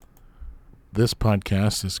This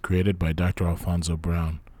podcast is created by Dr. Alfonso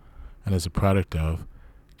Brown and is a product of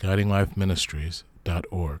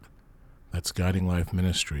guidinglifeministries.org. That's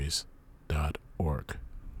guidinglifeministries.org.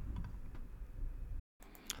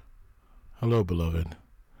 Hello, beloved.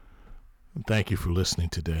 Thank you for listening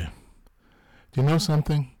today. Do you know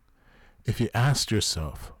something? If you asked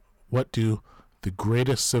yourself, what do the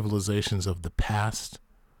greatest civilizations of the past,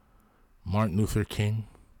 Martin Luther King,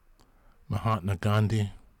 Mahatma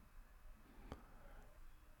Gandhi,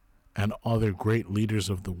 and other great leaders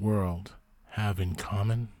of the world have in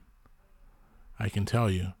common? I can tell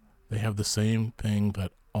you, they have the same thing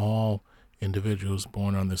that all individuals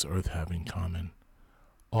born on this earth have in common.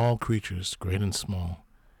 All creatures, great and small,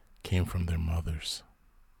 came from their mothers.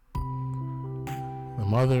 The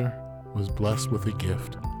mother was blessed with a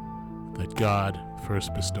gift that God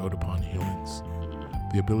first bestowed upon humans,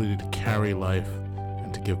 the ability to carry life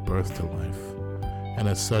and to give birth to life. And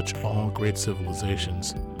as such, all great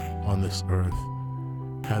civilizations on this earth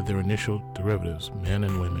had their initial derivatives, men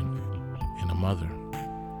and women, in a mother.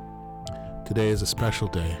 Today is a special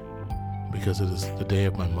day because it is the day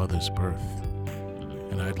of my mother's birth,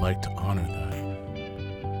 and I'd like to honor that.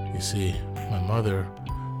 You see, my mother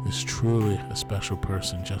is truly a special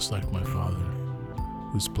person, just like my father,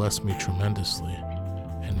 who's blessed me tremendously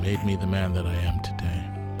and made me the man that I am today.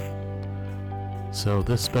 So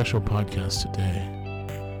this special podcast today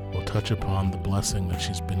will touch upon the blessing that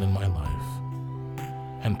she's been in my life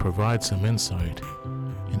and provide some insight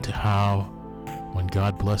into how, when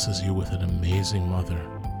God blesses you with an amazing mother,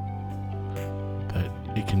 that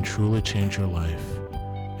it can truly change your life,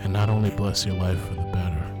 and not only bless your life for the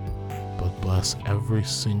better, but bless every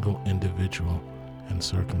single individual and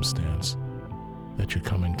circumstance that you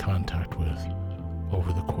come in contact with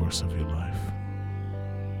over the course of your life.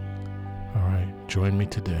 All right, join me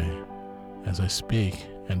today as I speak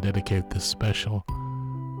and dedicate this special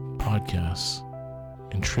podcast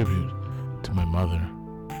in tribute to my mother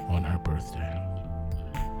on her birthday.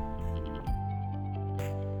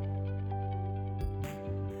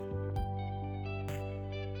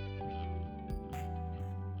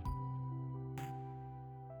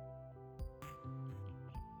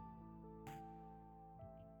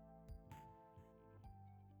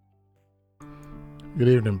 Good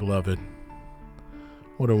evening, beloved.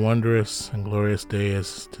 What a wondrous and glorious day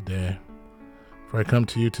is today. For I come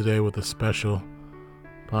to you today with a special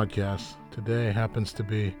podcast. Today happens to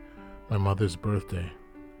be my mother's birthday,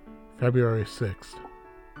 February 6th.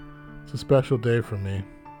 It's a special day for me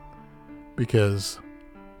because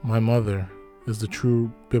my mother is the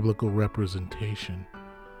true biblical representation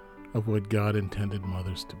of what God intended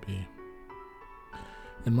mothers to be.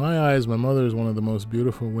 In my eyes, my mother is one of the most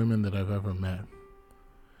beautiful women that I've ever met.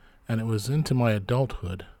 And it was into my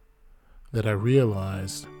adulthood that I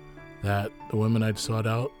realized that the women I'd sought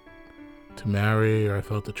out to marry or I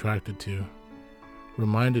felt attracted to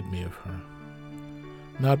reminded me of her.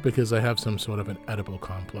 Not because I have some sort of an Oedipal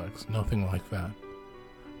complex, nothing like that,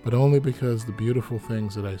 but only because the beautiful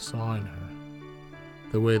things that I saw in her,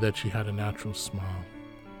 the way that she had a natural smile,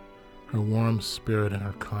 her warm spirit and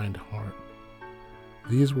her kind heart,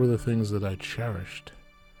 these were the things that I cherished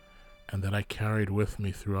and that I carried with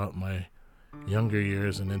me throughout my younger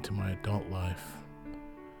years and into my adult life.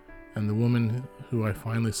 And the woman who I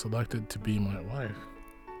finally selected to be my wife,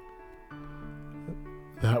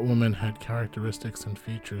 that woman had characteristics and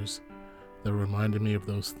features that reminded me of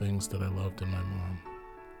those things that I loved in my mom.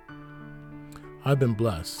 I've been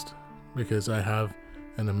blessed because I have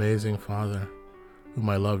an amazing father whom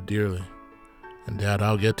I love dearly. And Dad,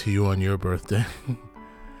 I'll get to you on your birthday.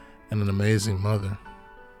 And an amazing mother.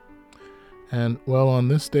 And, well, on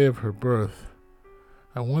this day of her birth,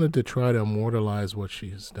 I wanted to try to immortalize what she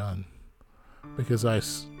has done, because I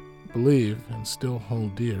believe and still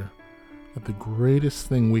hold dear that the greatest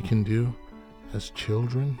thing we can do as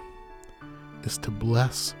children is to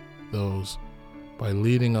bless those by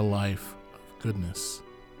leading a life of goodness.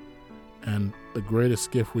 And the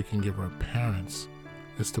greatest gift we can give our parents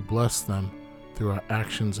is to bless them through our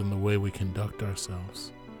actions and the way we conduct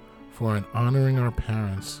ourselves. For in honoring our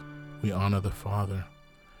parents, we honor the Father,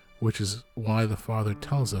 which is why the Father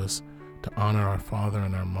tells us to honor our father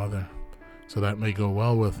and our mother, so that may go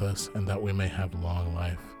well with us and that we may have long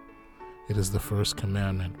life. It is the first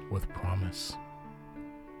commandment with promise.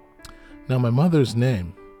 Now, my mother's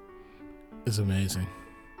name is amazing.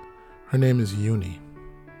 Her name is Uni.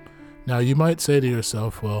 Now, you might say to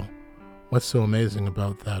yourself, well, what's so amazing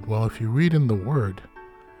about that? Well, if you read in the Word,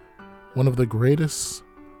 one of the greatest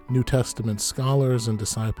New Testament scholars and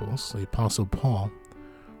disciples, the Apostle Paul,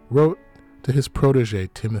 wrote to his protege,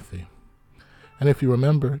 Timothy. And if you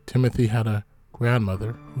remember, Timothy had a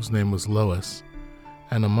grandmother whose name was Lois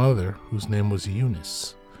and a mother whose name was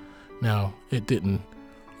Eunice. Now, it didn't,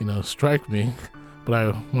 strike me,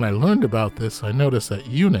 but when I learned about this, I noticed that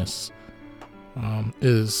Eunice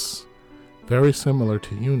is very similar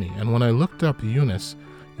to Uni. And when I looked up Eunice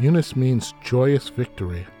means joyous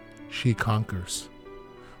victory. She conquers.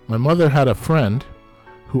 My mother had a friend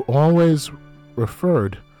who always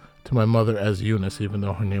referred to my mother as Eunice, even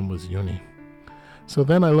though her name was Uni. So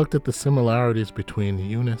then I looked at the similarities between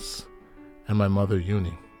Eunice and my mother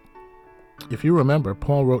Uni. If you remember,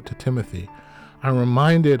 Paul wrote to Timothy, "I'm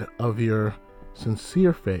reminded of your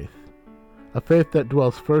sincere faith, a faith that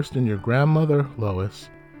dwells first in your grandmother Lois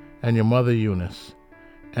and your mother Eunice,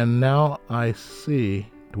 and now I see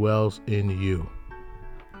dwells in you."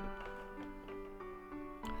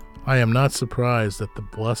 I am not surprised that the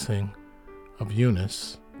blessing of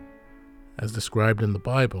Eunice, as described in the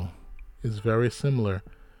Bible, is very similar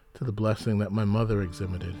to the blessing that my mother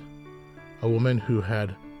exhibited, a woman who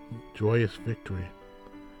had joyous victory,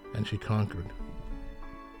 and she conquered.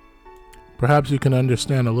 Perhaps you can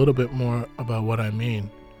understand a little bit more about what I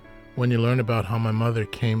mean when you learn about how my mother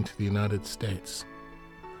came to the United States.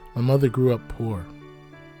 My mother grew up poor.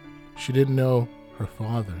 She didn't know her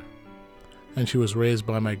father, and she was raised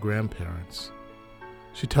by my grandparents.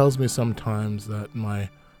 She tells me sometimes that my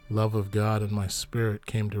love of God and my spirit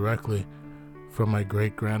came directly from my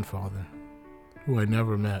great-grandfather, who I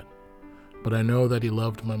never met, but I know that he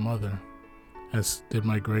loved my mother, as did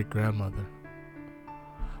my great-grandmother.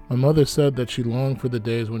 My mother said that she longed for the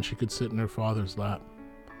days when she could sit in her father's lap,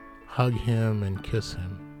 hug him and kiss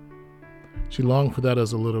him. She longed for that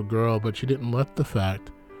as a little girl, but she didn't let the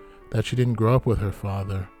fact that she didn't grow up with her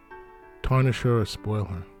father tarnish her or spoil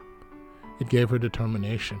her. It gave her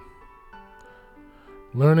determination.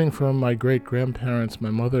 Learning from my great-grandparents, my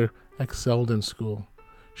mother excelled in school.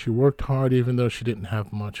 She worked hard even though she didn't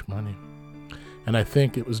have much money. And I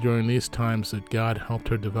think it was during these times that God helped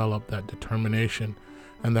her develop that determination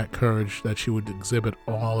and that courage that she would exhibit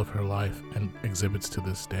all of her life and exhibits to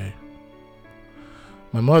this day.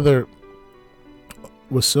 My mother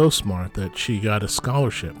was so smart that she got a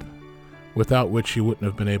scholarship, without which she wouldn't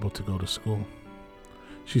have been able to go to school.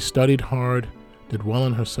 She studied hard, did well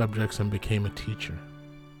in her subjects, and became a teacher.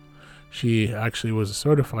 She actually was a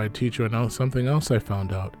certified teacher, and something else I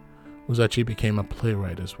found out was that she became a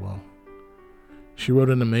playwright as well. She wrote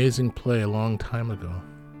an amazing play a long time ago,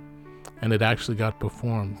 and it actually got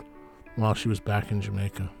performed while she was back in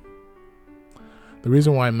Jamaica. The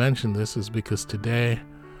reason why I mention this is because today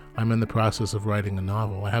I'm in the process of writing a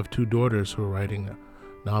novel. I have 2 daughters who are writing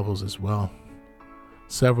novels as well.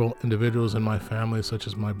 Several individuals in my family, such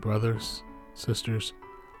as my brothers, sisters,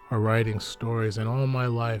 are writing stories, and all my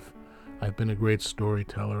life I've been a great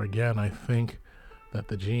storyteller. Again, I think that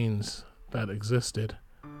the genes that existed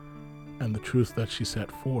and the truth that she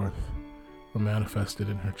set forth were manifested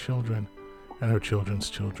in her children and her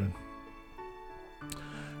children's children.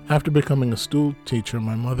 After becoming a school teacher,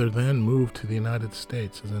 my mother then moved to the United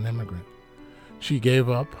States as an immigrant. She gave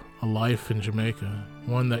up a life in Jamaica,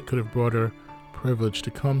 one that could have brought her privilege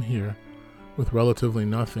to come here with relatively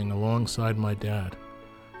nothing alongside my dad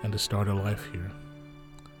and to start a life here.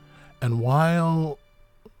 And while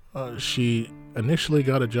she initially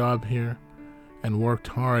got a job here and worked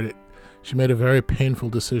hard, she made a very painful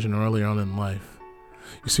decision early on in life.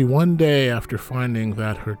 You see, one day after finding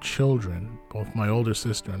that her children, both my older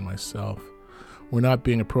sister and myself, were not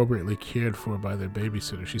being appropriately cared for by their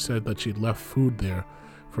babysitter, she said that she'd left food there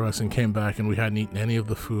for us and came back and we hadn't eaten any of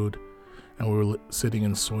the food and we were sitting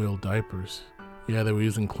in soiled diapers. Yeah, they were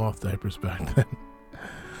using cloth diapers back then.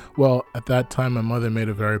 Well, at that time, my mother made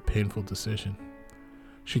a very painful decision.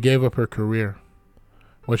 She gave up her career,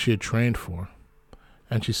 what she had trained for,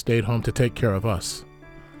 and she stayed home to take care of us.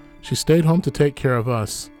 She stayed home to take care of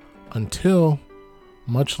us until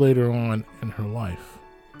much later on in her life.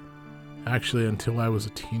 Actually, until I was a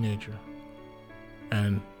teenager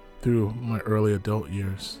and through my early adult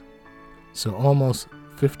years. So almost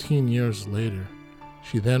 15 years later,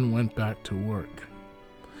 she then went back to work.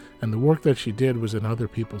 And the work that she did was in other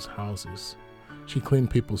people's houses. She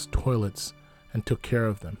cleaned people's toilets and took care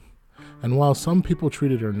of them. And while some people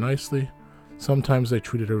treated her nicely, sometimes they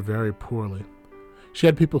treated her very poorly. She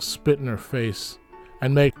had people spit in her face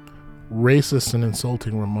and make racist and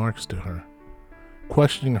insulting remarks to her,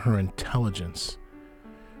 questioning her intelligence.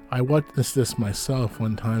 I witnessed this myself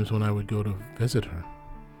when I would go to visit her.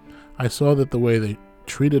 I saw that the way they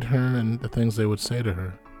treated her and the things they would say to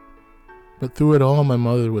her. But through it all, my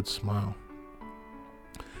mother would smile.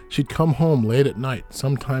 She'd come home late at night,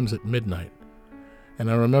 sometimes at midnight. And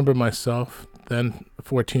I remember myself then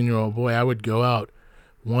 14-year-old boy, I would go out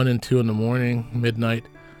 1 and 2 in the morning, midnight,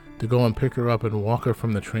 to go and pick her up and walk her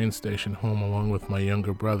from the train station home along with my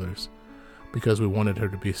younger brothers because we wanted her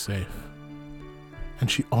to be safe. And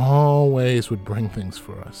she always would bring things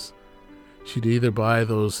for us. She'd either buy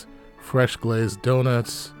those fresh glazed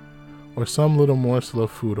donuts or some little morsel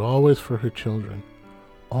of food, always for her children,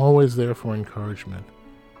 always there for encouragement,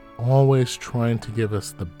 always trying to give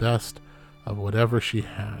us the best of whatever she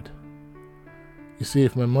had. You see,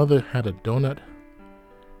 if my mother had a donut,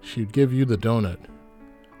 she'd give you the donut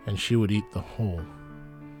and she would eat the whole.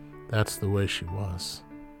 That's the way she was.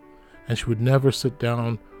 And she would never sit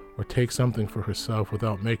down or take something for herself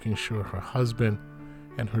without making sure her husband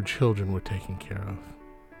and her children were taken care of.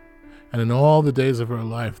 And in all the days of her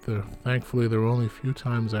life, thankfully there were only a few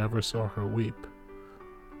times I ever saw her weep.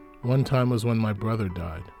 One time was when my brother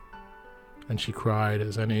died, and she cried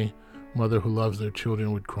as any mother who loves their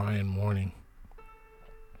children would cry in mourning.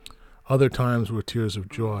 Other times were tears of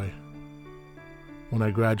joy. When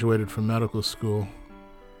I graduated from medical school,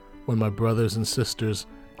 when my brothers and sisters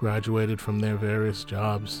graduated from their various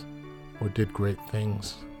jobs or did great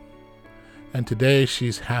things. And today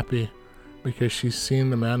she's happy because she's seen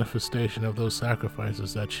the manifestation of those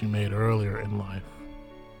sacrifices that she made earlier in life.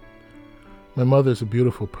 My mother's a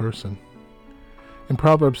beautiful person. In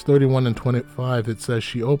Proverbs 31 and 25, it says,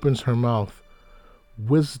 she opens her mouth.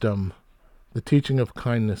 Wisdom, the teaching of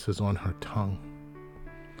kindness, is on her tongue.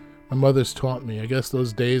 My mother's taught me. I guess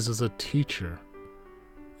those days as a teacher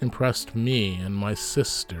impressed me and my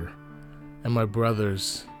sister and my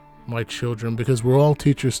brothers, my children, because we're all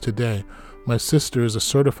teachers today. My sister is a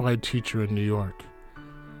certified teacher in New York.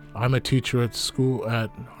 I'm a teacher at school at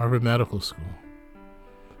Harvard Medical School.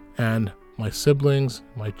 And my siblings,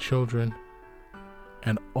 my children,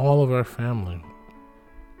 and all of our family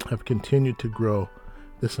have continued to grow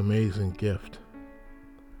this amazing gift.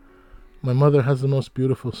 My mother has the most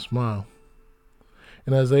beautiful smile.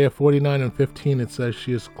 In Isaiah 49 and 15, it says,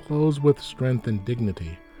 she is clothed with strength and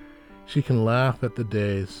dignity. She can laugh at the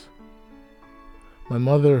days. My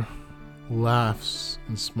mother laughs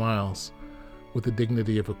and smiles with the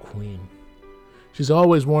dignity of a queen. She's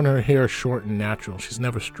always worn her hair short and natural. She's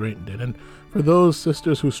never straightened it. And for those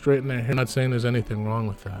sisters who straighten their hair, I'm not saying there's anything wrong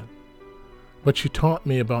with that. But she taught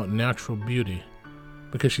me about natural beauty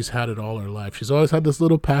because she's had it all her life. She's always had this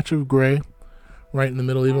little patch of gray right in the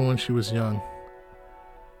middle, even when she was young.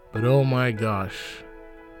 But oh my gosh,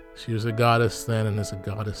 she was a goddess then and is a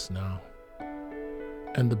goddess now.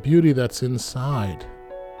 And the beauty that's inside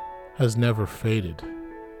has never faded.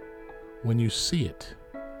 When you see it,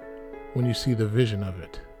 when you see the vision of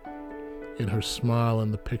it, in her smile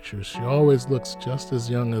and the pictures, she always looks just as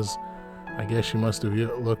young as I guess she must have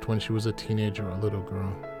looked when she was a teenager or a little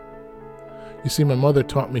girl. You see, my mother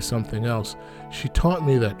taught me something else. She taught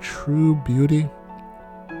me that true beauty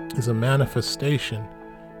is a manifestation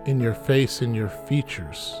in your face, in your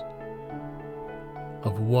features,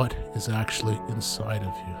 of what is actually inside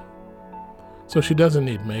of you. So she doesn't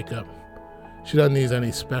need makeup. She doesn't need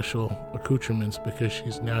any special accoutrements because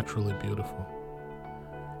she's naturally beautiful.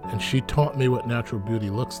 And she taught me what natural beauty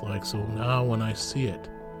looks like. So now when I see it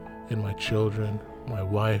in my children, my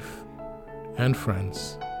wife, and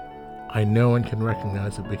friends, I know and can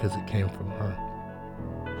recognize it because it came from her.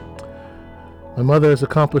 My mother has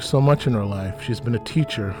accomplished so much in her life. She's been a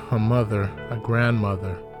teacher, a mother, a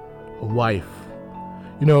grandmother, a wife.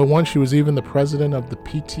 You know, once she was even the president of the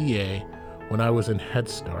PTA when I was in Head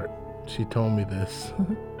Start. She told me this.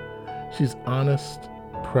 She's honest,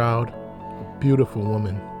 proud, a beautiful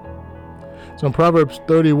woman. So in Proverbs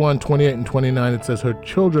 31, 28 and 29, it says, her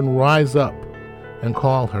children rise up and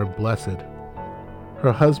call her blessed.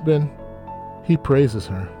 Her husband, he praises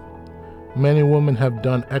her. Many women have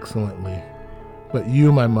done excellently, but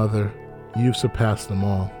you, my mother, you've surpassed them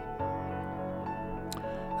all.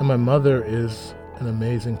 And my mother is an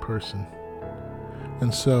amazing person.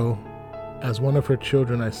 And so, as one of her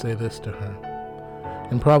children, I say this to her.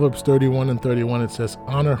 In Proverbs 31 and 31, it says,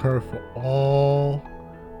 honor her for all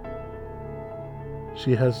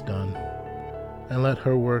she has done, and let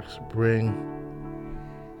her works bring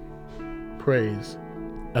praise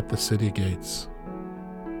at the city gates.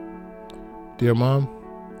 Dear Mom,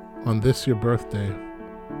 on this your birthday,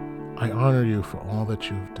 I honor you for all that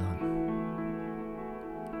you've done.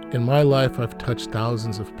 In my life, I've touched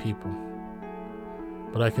thousands of people,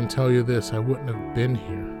 but I can tell you this, I wouldn't have been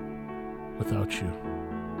here without you.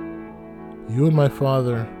 You and my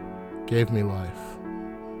father gave me life.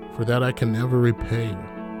 For that I can never repay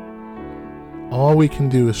you. All we can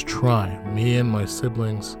do is try, me and my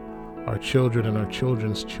siblings, our children and our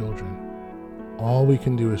children's children. All we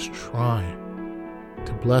can do is try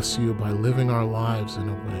to bless you by living our lives in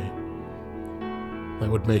a way that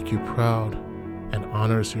would make you proud and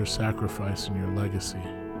honors your sacrifice and your legacy.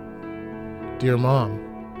 Dear Mom,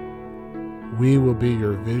 we will be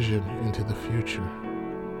your vision into the future.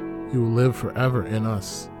 You will live forever in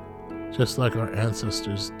us, just like our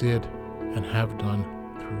ancestors did and have done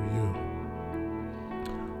through you.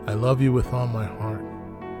 I love you with all my heart.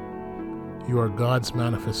 You are God's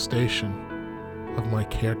manifestation of my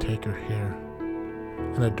caretaker here,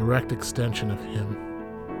 and a direct extension of Him.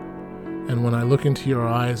 And when I look into your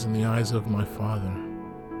eyes and the eyes of my Father,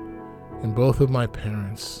 in both of my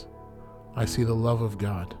parents, I see the love of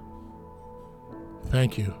God.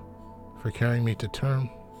 Thank you for carrying me to term.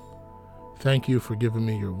 Thank you for giving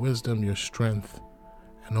me your wisdom, your strength,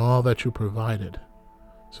 and all that you provided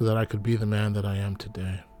so that I could be the man that I am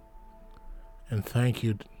today. And thank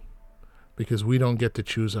you because we don't get to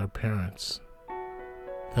choose our parents.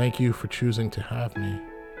 Thank you for choosing to have me.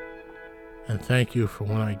 And thank you for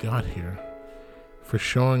when I got here, for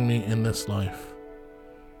showing me in this life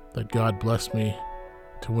that God blessed me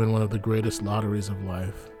to win one of the greatest lotteries of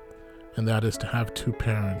life, and that is to have two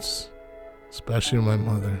parents, especially my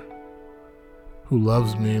mother, who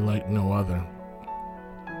loves me like no other.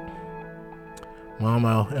 Mom,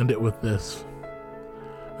 I'll end it with this.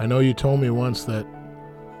 I know you told me once that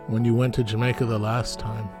when you went to Jamaica the last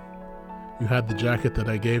time, you had the jacket that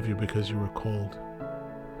I gave you because you were cold,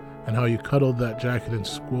 and how you cuddled that jacket and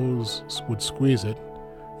would squeeze it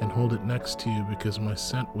and hold it next to you because my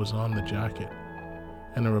scent was on the jacket,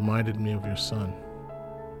 and it reminded me of your son.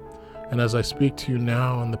 And as I speak to you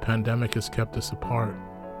now and the pandemic has kept us apart,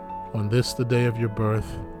 on this, the day of your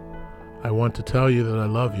birth, I want to tell you that I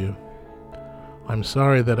love you. I'm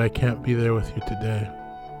sorry that I can't be there with you today,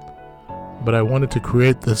 but I wanted to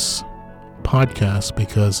create this podcast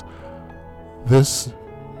because this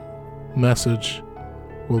message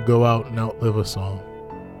will go out and outlive us all.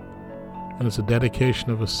 And it's a dedication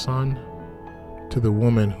of a son to the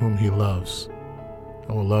woman whom he loves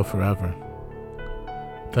and will love forever.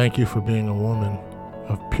 Thank you for being a woman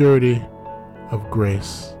of purity, of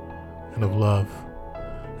grace, and of love.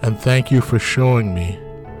 And thank you for showing me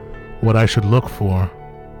what I should look for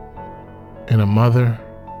in a mother,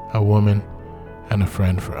 a woman, and a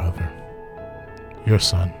friend forever. Your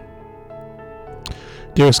son.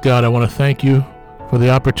 Dearest God, I want to thank you for the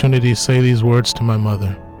opportunity to say these words to my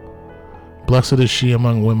mother. Blessed is she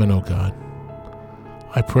among women, O God.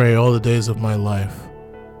 I pray all the days of my life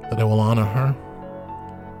that I will honor her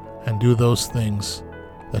and do those things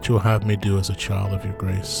that you will have me do as a child of your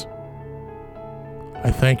grace.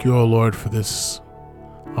 I thank you, O Lord, for this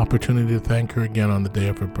opportunity to thank her again on the day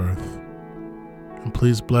of her birth. And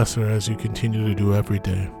please bless her as you continue to do every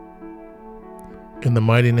day. In the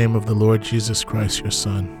mighty name of the Lord Jesus Christ, your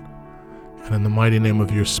Son, and in the mighty name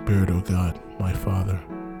of your Spirit, O God, my Father,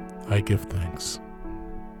 I give thanks.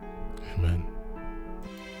 Amen.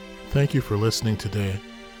 Thank you for listening today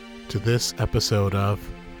to this episode of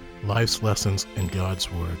Life's Lessons in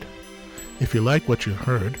God's Word. If you like what you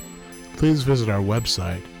heard, please visit our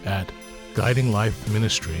website at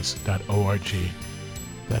guidinglifeministries.org.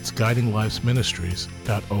 That's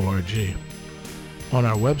guidinglifeministries.org. On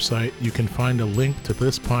our website, you can find a link to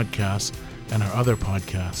this podcast and our other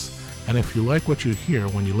podcasts. And if you like what you hear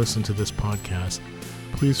when you listen to this podcast,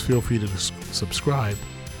 please feel free to subscribe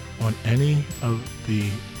on any of the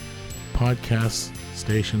podcast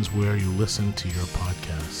stations where you listen to your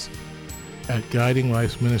podcasts. At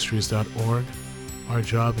guidinglifeministries.org, our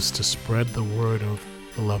job is to spread the word of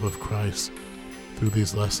the love of Christ through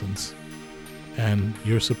these lessons. And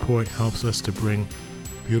your support helps us to bring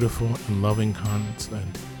beautiful and loving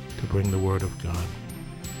content to bring the word of God.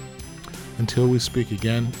 Until we speak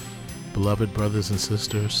again, beloved brothers and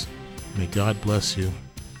sisters, may God bless you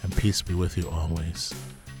and peace be with you always.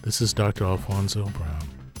 This is Dr. Alfonso Brown.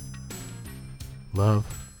 Love,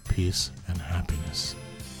 peace, and happiness.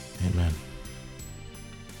 Amen.